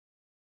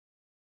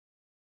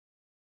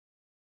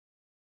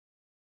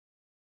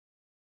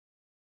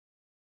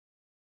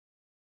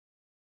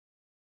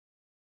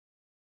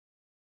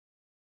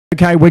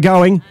Okay, we're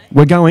going.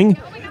 We're going.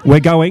 We're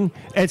going.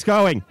 It's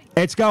going.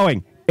 It's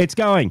going. It's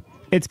going.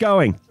 It's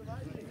going.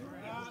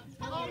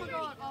 Oh my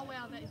god! Oh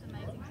wow, that is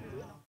amazing.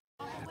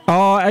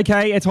 Oh,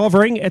 okay. It's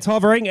hovering. It's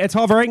hovering. It's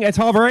hovering. It's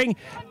hovering.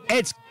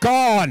 It's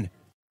gone.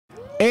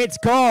 It's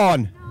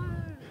gone.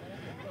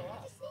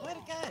 Where'd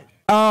it go?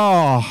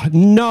 Oh,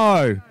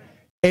 no.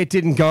 It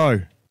didn't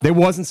go. There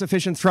wasn't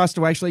sufficient thrust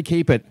to actually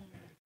keep it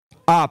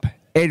up.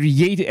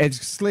 It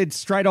slid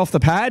straight off the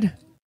pad.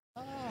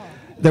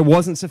 There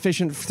wasn't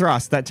sufficient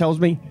thrust. That tells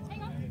me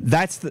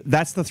that's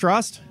the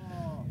thrust.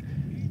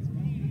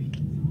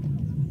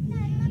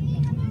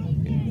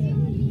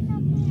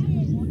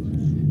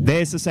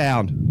 There's the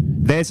sound.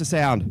 There's the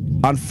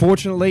sound.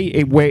 Unfortunately,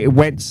 it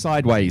went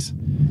sideways.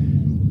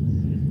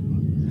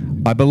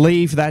 I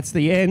believe that's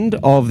the end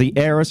of the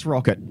Eris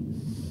rocket.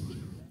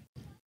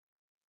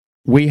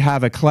 We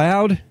have a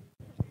cloud,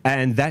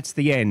 and that's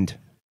the end.